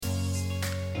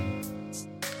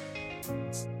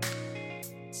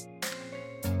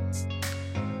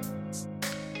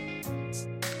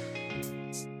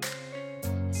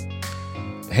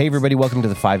Hey, everybody, welcome to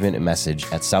the 5-Minute Message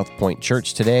at South Point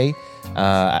Church today.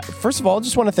 First of all, I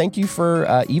just want to thank you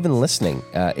for even listening.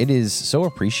 It is so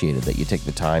appreciated that you take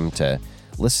the time to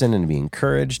listen and be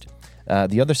encouraged.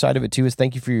 The other side of it, too, is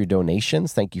thank you for your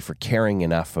donations. Thank you for caring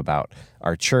enough about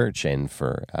our church and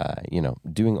for,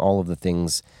 doing all of the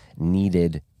things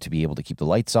needed to be able to keep the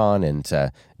lights on and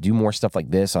to do more stuff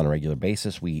like this on a regular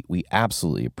basis. We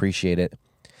absolutely appreciate it.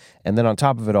 And then on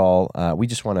top of it all, we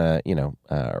just want to,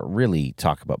 really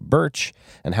talk about Birch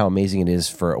and how amazing it is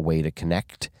for a way to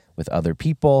connect with other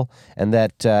people. And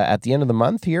that at the end of the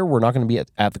month here, we're not going to be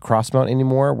at the Crossmount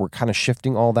anymore. We're kind of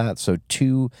shifting all that. So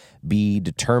to be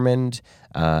determined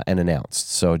and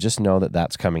announced. So just know that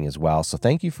that's coming as well. So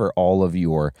thank you for all of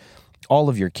your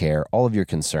care, all of your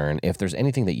concern. If there's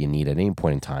anything that you need at any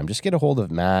point in time, just get a hold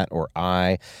of Matt or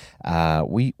I.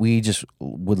 We just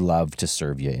would love to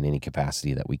serve you in any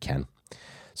capacity that we can.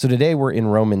 So today we're in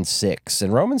Romans 6,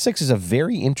 and Romans 6 is a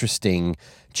very interesting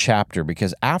chapter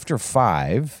because after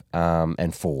 5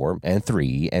 and 4 and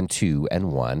 3 and 2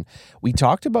 and 1, we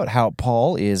talked about how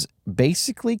Paul is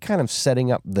basically kind of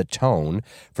setting up the tone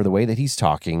for the way that he's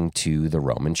talking to the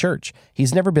Roman church.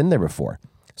 He's never been there before.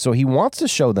 So he wants to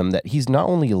show them that he's not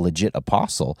only a legit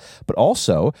apostle, but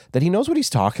also that he knows what he's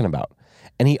talking about.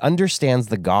 And he understands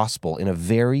the gospel in a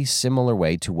very similar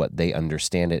way to what they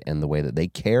understand it and the way that they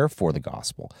care for the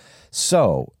gospel.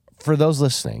 So for those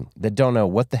listening that don't know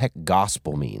what the heck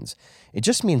gospel means, it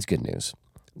just means good news.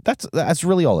 That's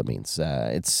really all it means.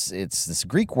 It's this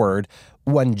Greek word,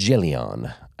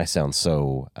 evangelion. I sound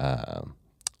so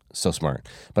smart,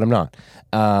 but I'm not.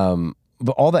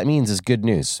 But all that means is good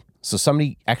news. So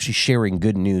somebody actually sharing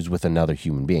good news with another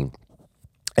human being.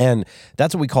 And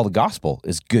that's what we call the gospel,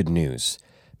 is good news,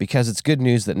 because it's good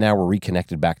news that now we're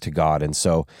reconnected back to God, and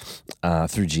so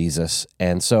through Jesus.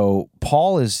 And so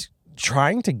Paul is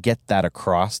trying to get that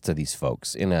across to these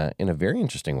folks in a very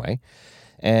interesting way.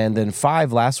 And then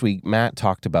 5 last week, Matt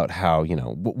talked about how,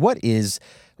 what is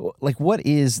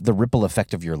the ripple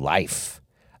effect of your life?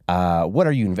 What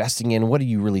are you investing in? What are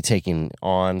you really taking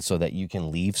on so that you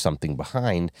can leave something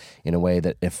behind in a way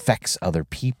that affects other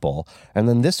people? And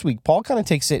then this week, Paul kind of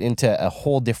takes it into a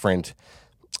whole different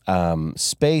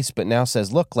space, but now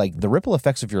says, look, like the ripple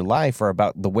effects of your life are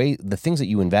about the things that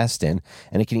you invest in,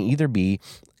 and it can either be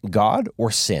God or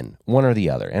sin, one or the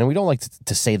other. And we don't like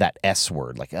to say that S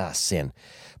word, like sin.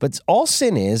 But all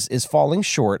sin is falling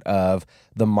short of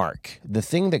the mark, the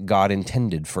thing that God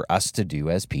intended for us to do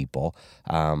as people.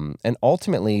 And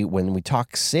ultimately, when we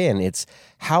talk sin, it's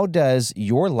how does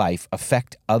your life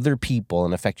affect other people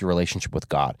and affect your relationship with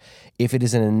God? If it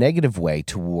is in a negative way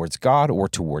towards God or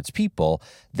towards people,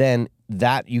 then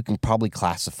that you can probably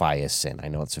classify as sin. I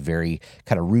know it's a very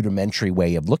kind of rudimentary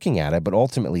way of looking at it, but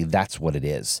ultimately that's what it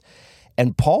is.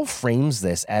 And Paul frames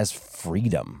this as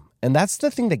freedom. And that's the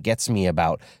thing that gets me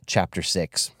about chapter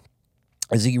 6,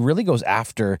 is he really goes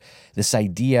after this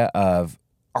idea of,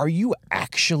 are you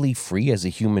actually free as a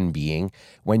human being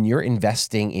when you're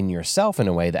investing in yourself in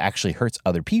a way that actually hurts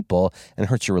other people and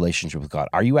hurts your relationship with God?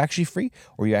 Are you actually free,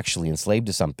 or are you actually enslaved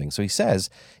to something? So he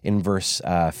says in verse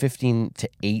 15 to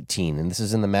 18, and this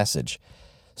is in the Message,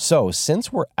 so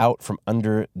since we're out from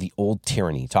under the old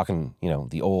tyranny, talking,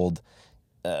 the old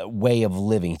way of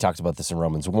living. He talks about this in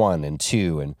Romans 1 and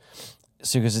 2. And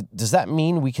so does that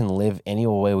mean we can live any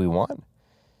way we want?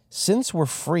 Since we're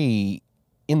free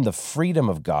in the freedom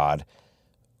of God,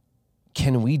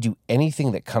 can we do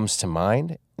anything that comes to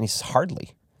mind? And he says,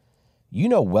 hardly. You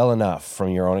know well enough from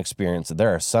your own experience that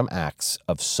there are some acts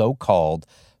of so-called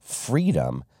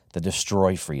freedom that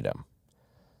destroy freedom.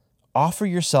 Offer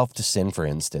yourself to sin, for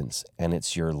instance, and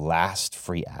it's your last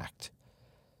free act.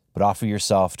 But offer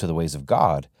yourself to the ways of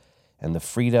God, and the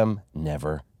freedom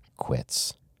never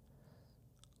quits.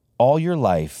 All your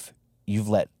life, you've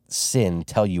let sin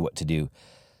tell you what to do.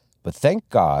 But thank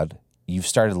God you've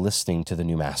started listening to the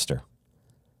new master,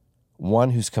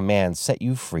 one whose commands set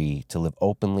you free to live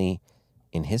openly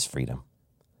in his freedom.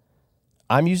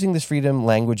 I'm using this freedom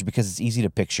language because it's easy to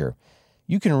picture.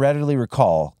 You can readily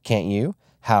recall, can't you,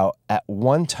 how at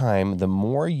one time, the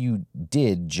more you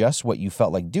did just what you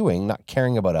felt like doing, not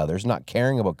caring about others, not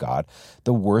caring about God,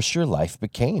 the worse your life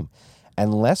became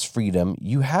and less freedom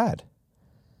you had.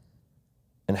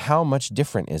 And how much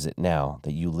different is it now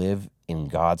that you live in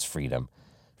God's freedom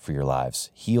for your lives,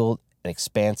 healed and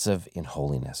expansive in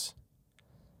holiness?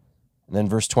 And then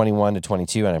verse 21 to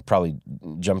 22, and I probably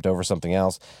jumped over something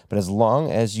else, but as long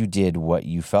as you did what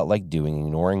you felt like doing,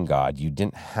 ignoring God, you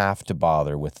didn't have to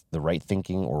bother with the right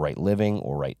thinking or right living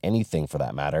or right anything for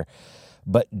that matter.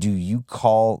 But do you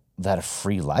call that a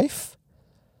free life?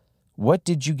 What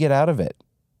did you get out of it?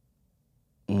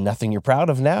 Nothing you're proud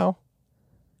of now.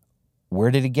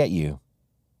 Where did it get you?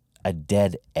 A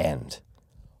dead end.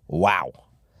 Wow.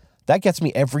 That gets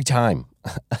me every time.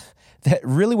 That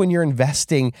really, when you're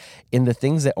investing in the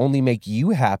things that only make you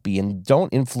happy and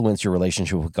don't influence your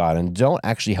relationship with God and don't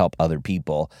actually help other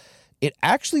people, it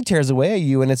actually tears away at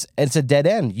you, and it's a dead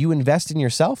end. You invest in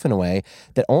yourself in a way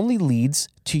that only leads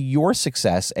to your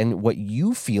success and what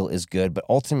you feel is good, but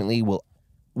ultimately will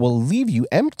leave you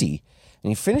empty. And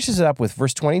he finishes it up with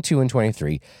verse 22 and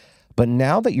 23. But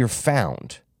now that you're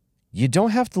found, you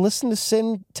don't have to listen to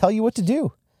sin tell you what to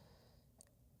do,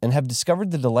 and have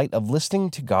discovered the delight of listening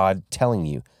to God telling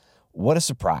you. What a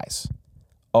surprise.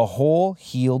 A whole,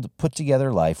 healed, put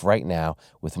together life right now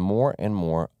with more and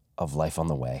more of life on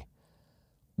the way.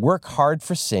 Work hard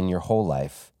for sin your whole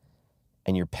life,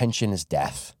 and your pension is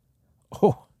death.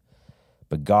 Oh,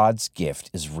 but God's gift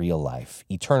is real life,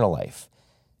 eternal life,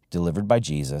 delivered by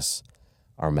Jesus,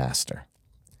 our master.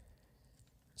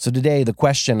 So today, the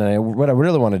question, and what I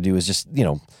really want to do is just,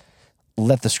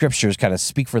 let the scriptures kind of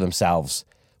speak for themselves.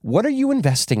 What are you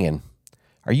investing in?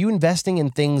 Are you investing in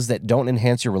things that don't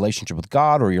enhance your relationship with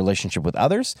God or your relationship with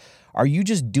others? Are you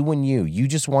just doing you? You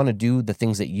just want to do the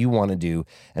things that you want to do.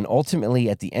 And ultimately,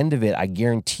 at the end of it, I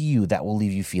guarantee you that will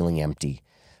leave you feeling empty.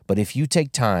 But if you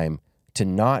take time to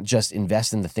not just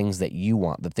invest in the things that you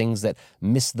want, the things that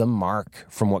miss the mark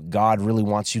from what God really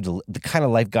wants you to, the kind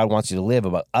of life God wants you to live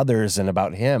about others and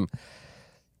about Him,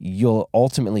 you'll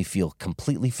ultimately feel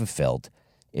completely fulfilled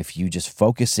if you just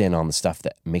focus in on the stuff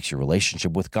that makes your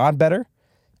relationship with God better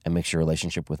and makes your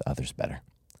relationship with others better.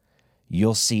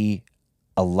 You'll see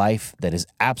a life that is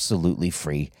absolutely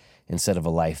free instead of a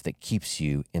life that keeps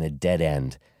you in a dead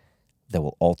end that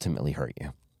will ultimately hurt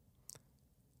you.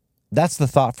 That's the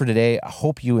thought for today. I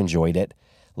hope you enjoyed it.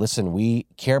 Listen, we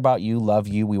care about you, love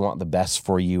you. We want the best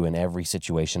for you in every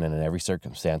situation and in every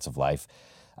circumstance of life.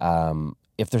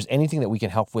 If there's anything that we can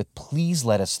help with, please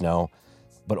let us know.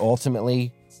 But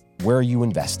ultimately, where are you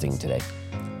investing today?